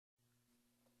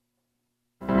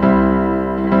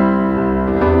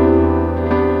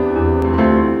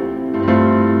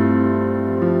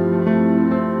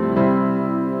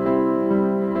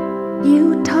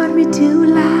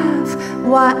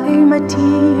Why my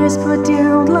tears pour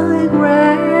down like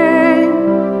rain?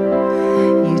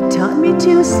 You taught me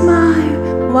to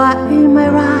smile. Why my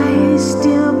eyes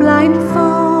still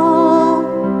blindfold?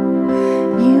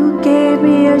 You gave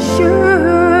me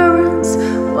assurance.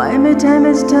 Why my time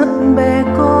has turned back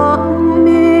on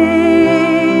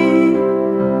me?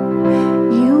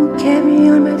 You kept me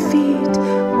on my feet.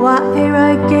 Why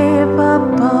I gave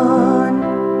up on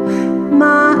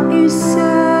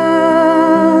myself?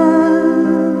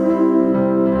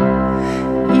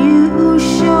 You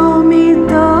show me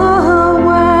the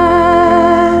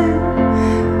way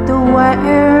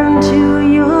into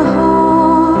your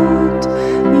heart.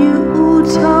 You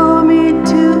told me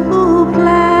to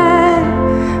play,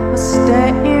 but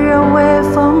stay away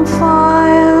from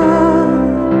fire.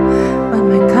 But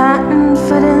my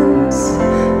confidence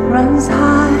runs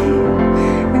high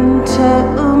into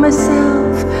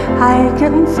myself. I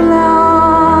can fly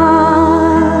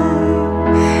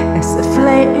as the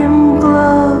flame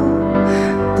glow,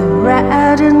 the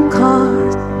red and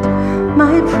caught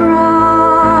my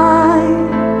pride,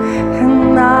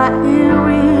 and I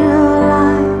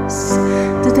realize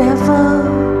the devil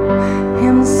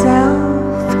himself.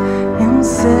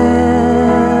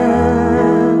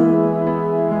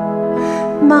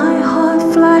 My heart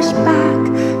flashed back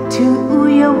to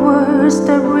your words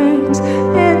that rings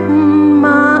in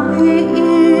my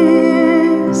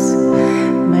ears.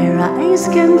 My eyes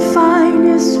can find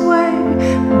its way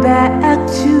back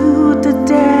to the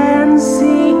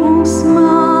dancing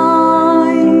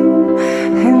smile,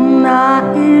 and I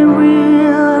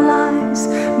realize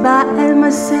by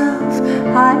myself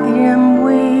I am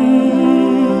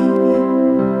weak.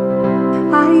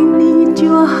 I need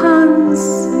your hands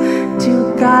to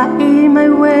guide my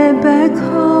way back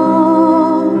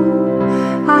home.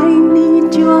 I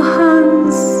need your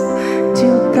hands to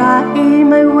guide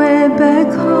my way back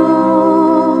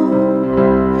home.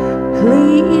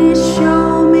 Please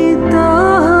show me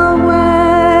the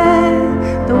way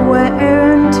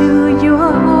into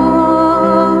your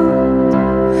heart.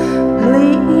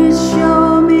 Please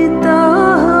show me the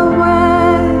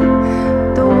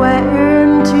way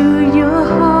into your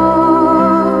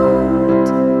heart.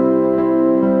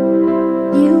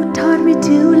 You taught me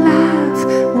to laugh.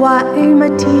 Why my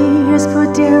tears pour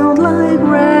down like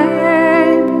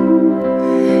rain?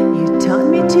 You taught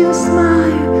me to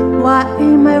smile. Why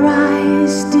my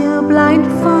eyes still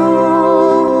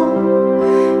blindfold?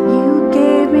 You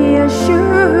gave me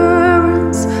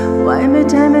assurance. Why my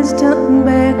time has turned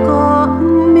back